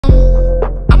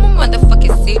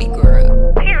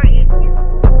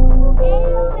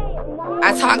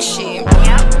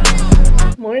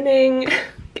morning.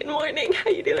 Good morning,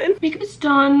 how you doing? Makeup is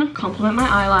done. Compliment my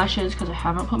eyelashes because I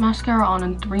haven't put mascara on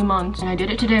in 3 months and I did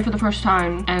it today for the first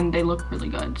time and they look really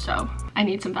good, so I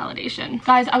need some validation.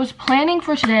 Guys, I was planning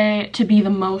for today to be the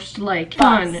most like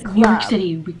fun New York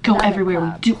City. We go everywhere,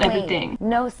 we do everything.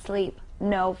 No sleep,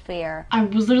 no fear. I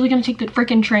was literally gonna take the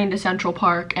freaking train to Central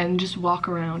Park and just walk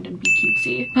around and be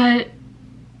cutesy, but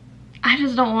I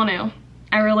just don't want to.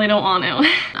 I really don't want to.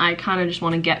 I kind of just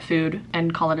want to get food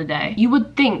and call it a day. You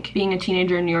would think being a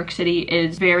teenager in New York City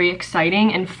is very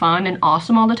exciting and fun and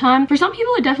awesome all the time. For some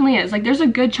people it definitely is. Like there's a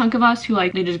good chunk of us who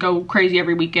like they just go crazy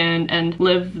every weekend and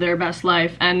live their best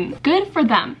life, and good for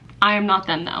them. I am not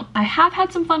them though. I have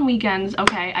had some fun weekends,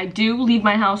 okay? I do leave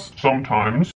my house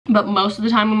sometimes, but most of the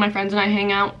time when my friends and I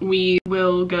hang out, we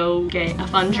will go get a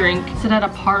fun drink, sit at a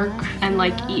park, and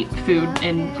like eat food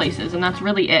in places, and that's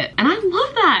really it. And I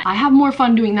love that. I have more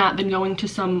fun doing that than going to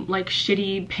some like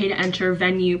shitty pay to enter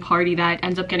venue party that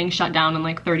ends up getting shut down in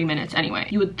like 30 minutes anyway.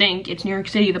 You would think it's New York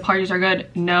City, the parties are good.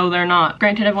 No, they're not.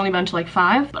 Granted, I've only been to like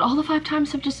 5, but all the 5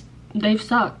 times have just they've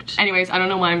sucked. Anyways, I don't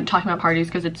know why I'm talking about parties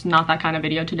because it's not that kind of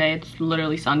video today. It's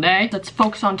literally Sunday. Let's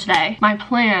focus on today. My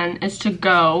plan is to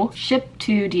go ship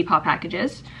 2 Depop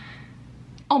packages.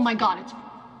 Oh my god,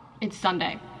 it's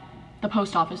Sunday. The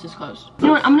post office is closed. You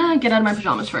know what? I'm gonna get out of my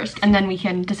pajamas first and then we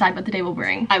can decide what the day will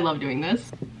bring. I love doing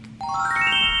this.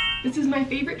 This is my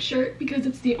favorite shirt because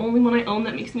it's the only one I own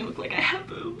that makes me look like I have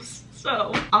boobs.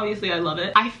 So obviously I love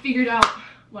it. I figured out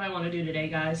what I want to do today,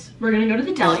 guys. We're gonna go to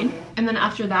the deli, and then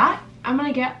after that, I'm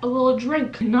gonna get a little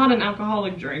drink. Not an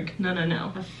alcoholic drink. No, no,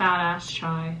 no. A fat ass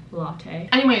chai latte.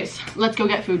 Anyways, let's go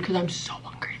get food because I'm so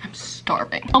hungry. I'm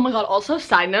starving. Oh my god, also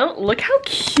side note, look how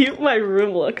cute my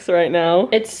room looks right now.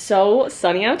 It's so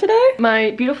sunny out today.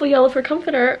 My beautiful yellow fur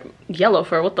comforter, yellow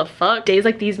fur, what the fuck? Days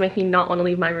like these make me not want to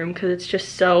leave my room because it's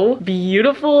just so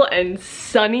beautiful and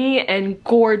sunny and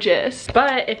gorgeous.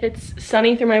 But if it's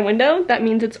sunny through my window, that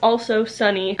means it's also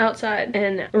sunny outside.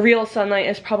 And real sunlight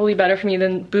is probably better for me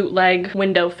than bootleg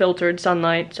window filtered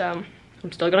sunlight. So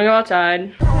I'm still gonna go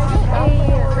outside.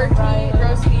 Turkey,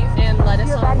 roast beef, and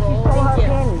lettuce on a roll. Thank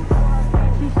you.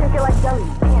 She shake it like jelly.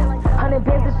 100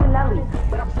 bands of Chanel,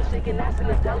 but I'm still shaking ass in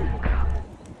the deli.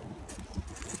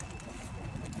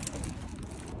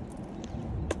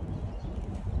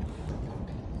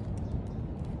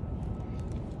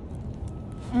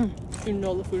 You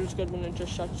know the food is good when it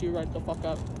just shuts you right the fuck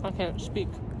up. I can't speak.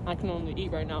 I can only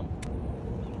eat right now.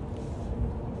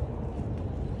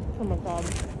 Oh my god.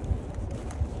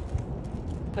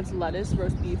 It's lettuce,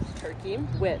 roast beef, turkey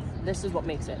with, this is what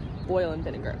makes it, oil and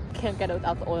vinegar. Can't get it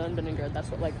without the oil and vinegar. That's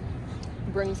what like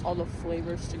brings all the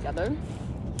flavors together.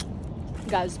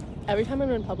 Guys, every time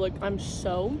I'm in public, I'm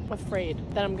so afraid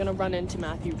that I'm gonna run into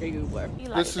Matthew Googler.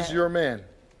 This is your man.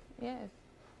 Yeah.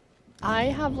 I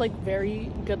have like very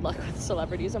good luck with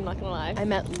celebrities, I'm not gonna lie. I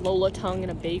met Lola Tongue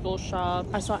in a bagel shop.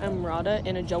 I saw Emrata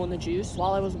in a Joe and the Juice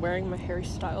while I was wearing my Harry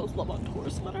Styles Love on Tour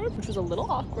sweater, which was a little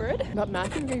awkward. But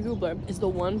Matthew Googler is the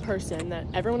one person that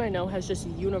everyone I know has just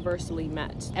universally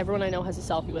met. Everyone I know has a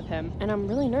selfie with him. And I'm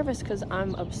really nervous because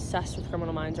I'm obsessed with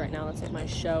Criminal Minds right now. That's like my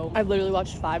show. I've literally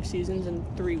watched 5 seasons in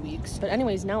 3 weeks. But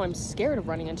anyways, now I'm scared of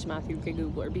running into Matthew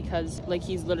Googler because like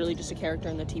he's literally just a character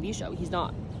in the TV show. He's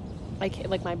not.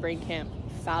 Like my brain can't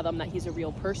fathom that he's a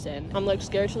real person. I'm like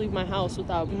scared to leave my house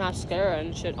without mascara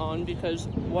and shit on because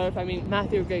what if I meet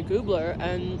Matthew Googler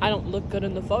and I don't look good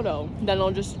in the photo? Then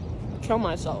I'll just kill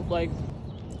myself. Like,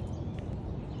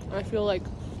 I feel like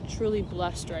truly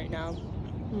blessed right now.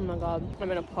 Oh my god. I'm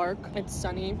in a park. It's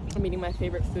sunny. I'm eating my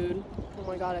favorite food. Oh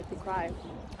my god, I could cry.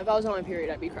 If I was on my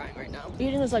period, I'd be crying right now.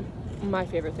 Eating is like my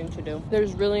favorite thing to do.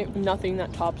 There's really nothing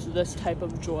that tops this type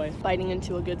of joy. Biting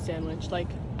into a good sandwich. Like,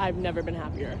 I've never been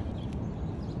happier.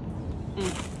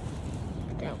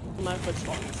 Yeah, my foot's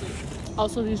falling asleep.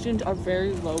 Also, these jeans are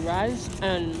very low rise,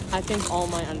 and I think all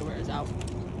my underwear is out.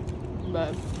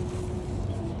 But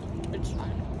it's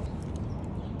fine.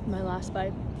 My last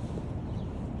bite.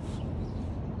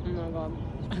 Oh my god.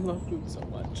 I love food so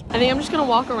much. I think I'm just gonna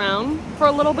walk around for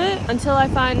a little bit until I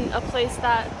find a place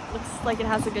that looks like it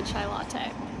has a good chai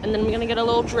latte. And then we're gonna get a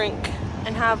little drink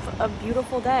and have a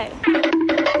beautiful day.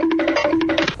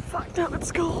 Fuck, now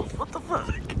it's cold. What the fuck?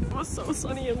 It was so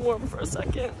sunny and warm for a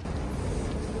second.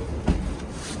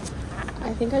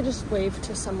 I think I just waved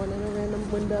to someone in a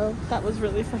random window. That was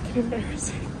really fucking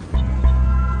embarrassing.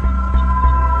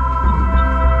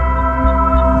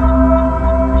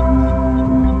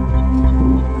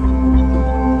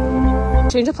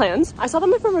 Change of plans. I saw that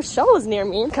my friend Rochelle was near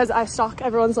me because I stalk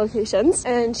everyone's locations,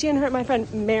 and she and my friend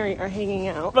Mary are hanging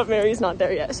out, but Mary's not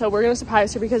there yet. So we're gonna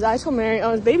surprise her because I told Mary I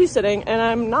was babysitting and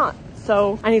I'm not.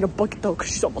 So I need to book it though because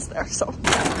she's almost there. So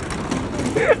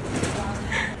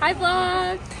Hi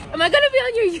vlog. Am I gonna be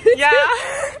on your YouTube? Yeah.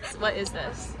 What is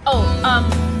this? Oh,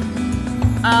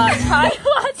 chai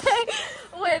latte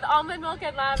with almond milk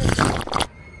and lavender.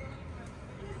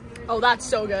 Oh, that's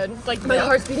so good. Like, my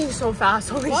heart's beating so fast.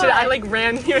 Holy shit, I like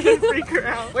ran here to freak her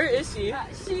out. Where is she?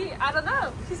 I don't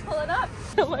know. She's pulling up.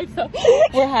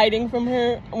 We're hiding from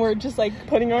her. We're just like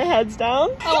putting our heads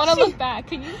down. I want to look back.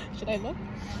 Can you? Should I look?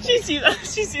 She sees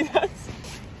us. She sees us.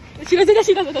 She doesn't.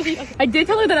 She doesn't. Okay. I did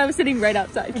tell her that I was sitting right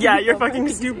outside. Yeah, you're fucking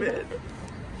stupid.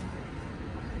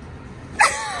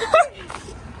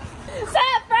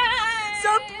 Surprise!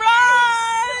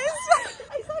 Surprise!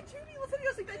 I saw Judy listening. I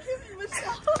was like, that can't be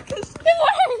Michelle.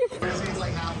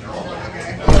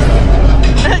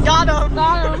 Got him.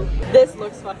 Got him. This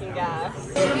looks fucking gas.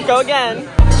 Go again.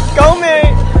 Go,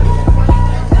 mate.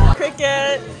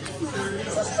 Cricket.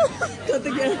 Cut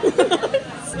again.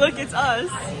 Look, it's us.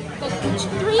 The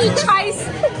 3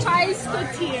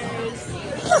 tri-scooters.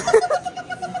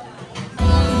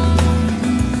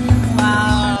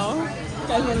 Wow.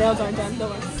 Guys, my nails aren't done. Don't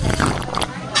worry.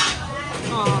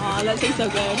 Aw, that tastes so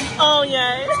good. Oh,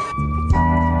 yay.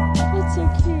 That's so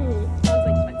cute. Sounds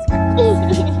like fun.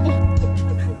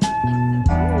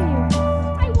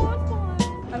 I want one.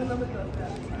 I don't know what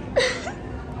that.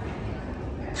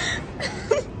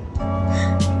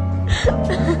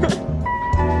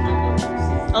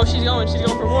 Oh, she's going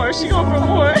for more. She's going for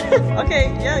more.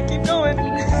 Okay, yeah, keep going.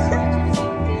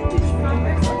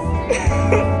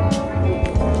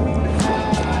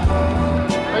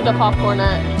 Where's the popcorn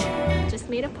at? Just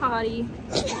made a potty.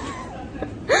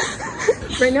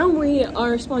 Right now we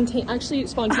are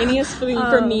spontaneous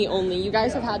for me only. You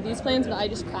guys have had these plans, but I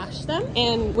just crashed them.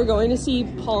 And we're going to see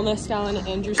Paul Mescal and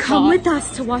Andrew Scott. Come with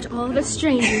us to watch All the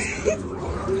Strangers.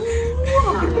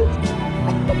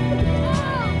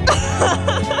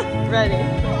 Ready.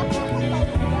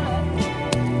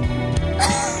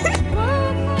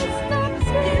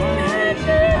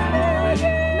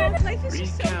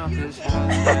 Recount this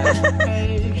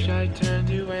page, I turn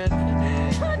to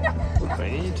infinite.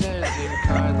 When he turns to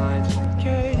card lines in the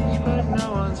cage, but no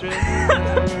one's really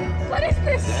there. What is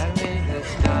this? That made this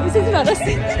time. This is not a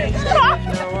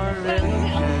No one really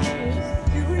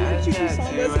cares.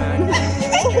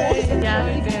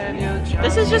 Yeah.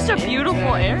 This is just a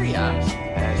beautiful area.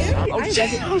 Oh shit.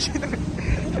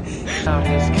 Found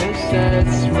his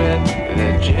cassettes with the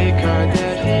J card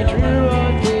that he drew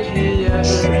on. Did he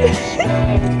ever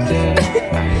expect it?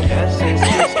 I guess it's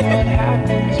just what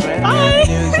happens when the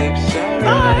music's so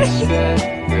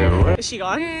respect. Is she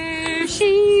gone?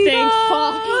 Thank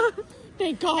fuck.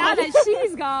 Thank God. Now that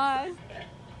she's gone.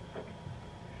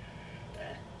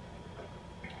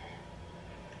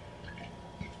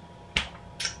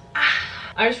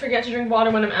 I just forget to drink water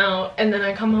when I'm out, and then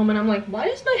I come home and I'm like, why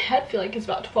does my head feel like it's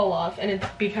about to fall off? And it's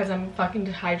because I'm fucking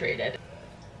dehydrated.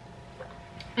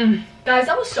 Guys,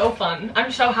 that was so fun.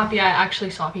 I'm so happy I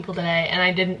actually saw people today and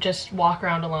I didn't just walk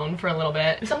around alone for a little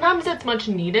bit. Sometimes it's much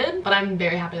needed, but I'm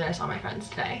very happy that I saw my friends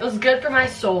today. It was good for my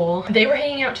soul. They were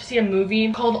hanging out to see a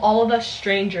movie called All of Us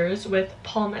Strangers with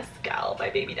Paul Mescal,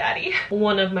 my baby daddy.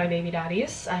 One of my baby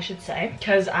daddies, I should say,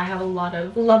 because I have a lot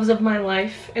of loves of my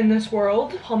life in this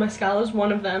world. Paul Mescal is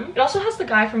one of them. It also has the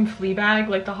guy from Fleabag,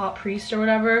 like the hot priest or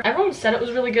whatever. Everyone said it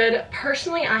was really good.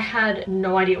 Personally, I had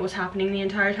no idea what was happening the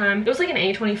entire time. It was like an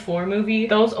A24 movie.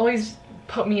 Those always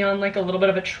put me on like a little bit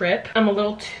of a trip. I'm a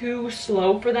little too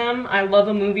slow for them. I love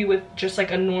a movie with just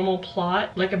like a normal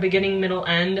plot, like a beginning, middle,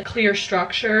 end, clear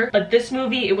structure. But this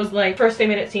movie, it was like, first they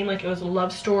made it seem like it was a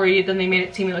love story, then they made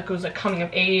it seem like it was a coming of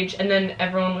age, and then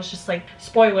everyone was just like,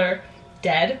 spoiler,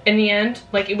 dead in the end.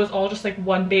 Like, it was all just like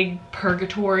one big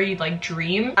purgatory like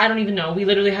dream. I don't even know. We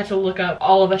literally had to look up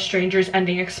All of Us Strangers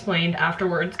ending explained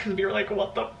afterwards because we were like,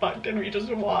 what the fuck did we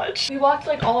just watch? We walked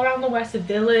like all around the West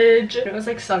Village. It was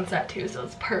like sunset too, so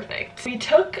it's perfect. We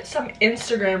took some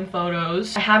Instagram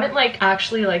photos. I haven't like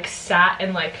actually like sat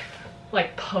and like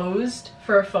posed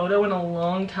for a photo in a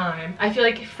long time. I feel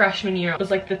like freshman year was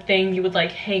like the thing you would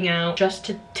like hang out just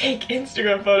to take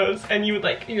Instagram photos, and you're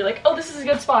like, oh, this is a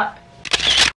good spot.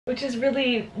 Which is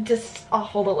really just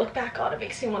awful to look back on. It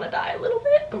makes me want to die a little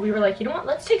bit. But we were like, you know what?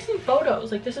 Let's take some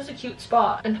photos. Like, this is a cute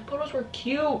spot. And the photos were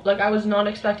cute. Like, I was not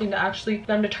expecting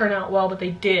them to turn out well, but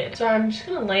they did. So I'm just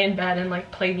gonna lay in bed and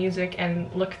like play music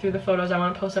and look through the photos I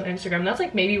want to post on Instagram. That's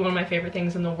like maybe one of my favorite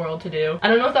things in the world to do. I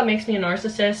don't know if that makes me a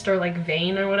narcissist or like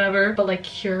vain or whatever, but like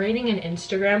curating an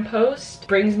Instagram post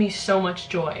brings me so much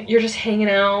joy. You're just hanging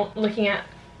out, looking at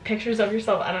pictures of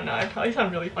yourself. I don't know, I probably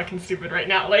sound really fucking stupid right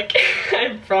now. Like,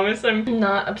 I promise I'm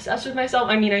not obsessed with myself.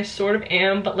 I mean, I sort of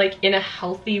am, but like in a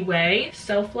healthy way.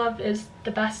 Self-love is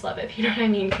the best love, if you know what I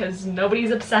mean, because nobody's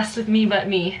obsessed with me but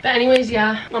me. But anyways,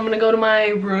 yeah, I'm gonna go to my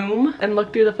room and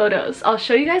look through the photos. I'll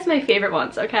show you guys my favorite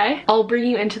ones, okay? I'll bring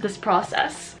you into this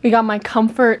process. We got my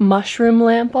comfort mushroom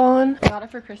lamp on. I got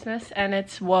it for Christmas and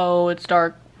it's, whoa, it's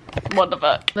dark. What the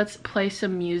fuck? Let's play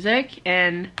some music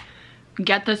and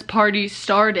get this party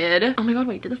started. Oh my god,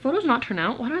 wait, did the photos not turn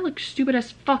out? Why do I look stupid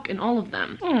as fuck in all of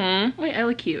them? Wait, I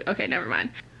look cute. Okay, never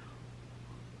mind.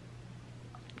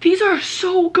 These are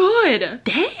so good.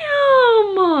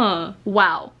 Damn.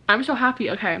 Wow, I'm so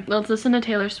happy. Okay, let's listen to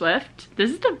Taylor Swift.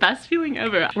 This is the best feeling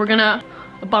ever. We're gonna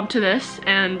bump to this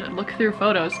and look through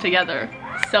photos together.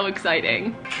 So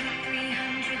exciting.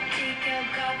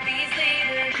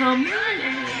 Come on.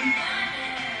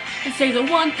 And say the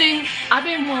one thing I've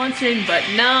been wanting, but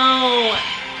no.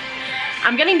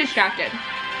 I'm getting distracted.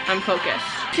 I'm focused.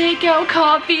 Take out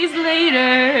coffees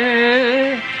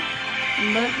later,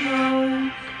 but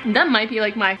no. That might be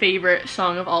like my favorite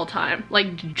song of all time.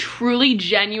 Like truly,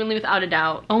 genuinely, without a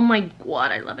doubt. Oh my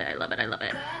god, I love it, I love it, I love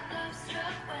it.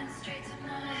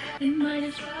 It might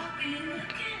as well be.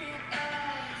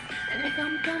 And if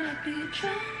I'm gonna be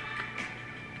drunk,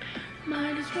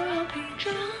 might as well be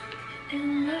drunk.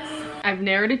 I've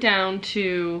narrowed it down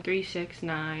to 3, 6,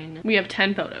 9. We have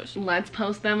 10 photos. Let's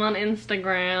post them on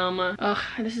Instagram. Ugh,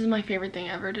 this is my favorite thing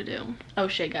ever to do. Oh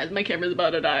shit, guys, my camera's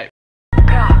about to die.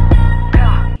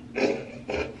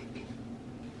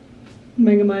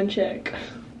 Mega Mind check.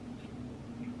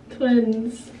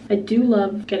 Twins. I do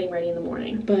love getting ready in the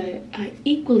morning, but I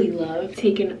equally love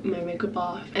taking my makeup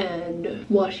off and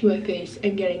washing my face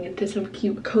and getting into some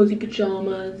cute cozy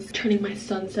pajamas, turning my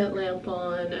sunset lamp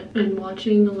on, and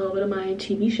watching a little bit of my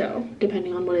TV show,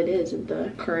 depending on what it is at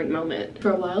the current moment.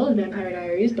 For a while, it was Vampire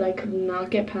Diaries, but I could not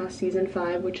get past season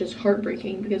 5, which is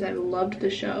heartbreaking because I loved the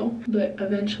show. But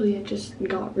eventually it just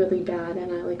got really bad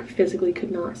and I like physically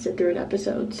could not sit through an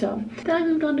episode. So then I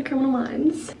moved on to Criminal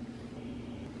Minds.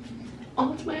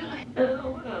 Oh, it's my eye.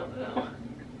 Oh, oh,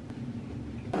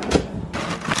 oh.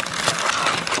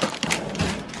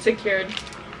 Secured.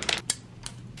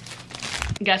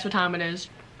 Guess what time it is?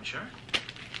 Sure.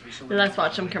 Let's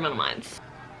watch some Criminal Minds.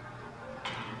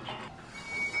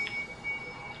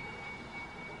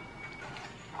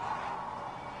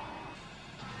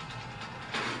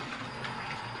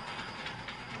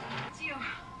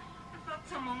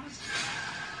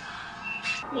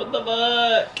 What the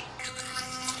fuck?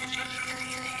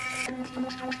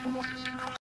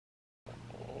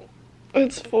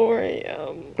 It's 4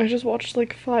 AM. I just watched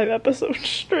like 5 episodes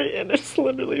straight and it's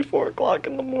literally 4 o'clock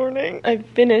in the morning. I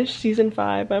finished season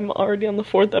 5. I'm already on the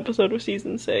 4th episode of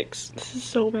season 6. This is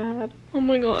so bad. Oh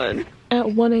my god.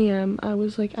 At 1 AM, I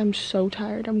was like, I'm so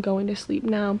tired. I'm going to sleep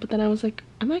now. But then I was like,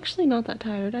 I'm actually not that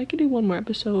tired. I could do 1 more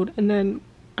episode. And then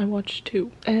I watched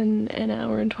 2. And an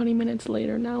hour and 20 minutes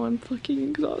later, now I'm fucking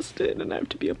exhausted and I have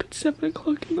to be up at 7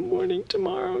 o'clock in the morning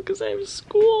tomorrow because I have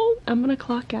school. I'm gonna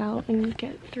clock out and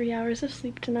get 3 hours of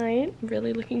sleep tonight. I'm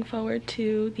really looking forward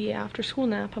to the after school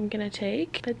nap I'm gonna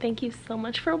take. But thank you so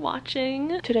much for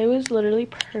watching. Today was literally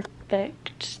perfect.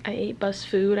 I ate bus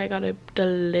food, I got a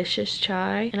delicious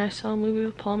chai, and I saw a movie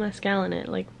with Paul Mescal in it.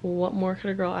 Like, what more could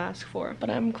a girl ask for? But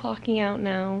I'm clocking out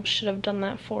now. Should have done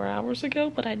that 4 hours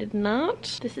ago, but I did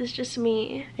not. This is just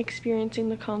me experiencing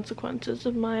the consequences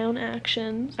of my own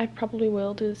actions. I probably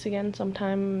will do this again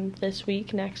sometime this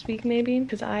week, next week maybe,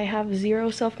 because I have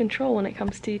zero self-control when it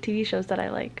comes to TV shows that I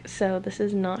like. So this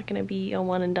is not gonna be a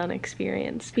one and done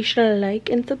experience. Be sure to like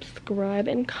and subscribe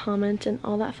and comment and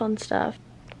all that fun stuff.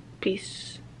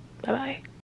 Peace. Bye-bye.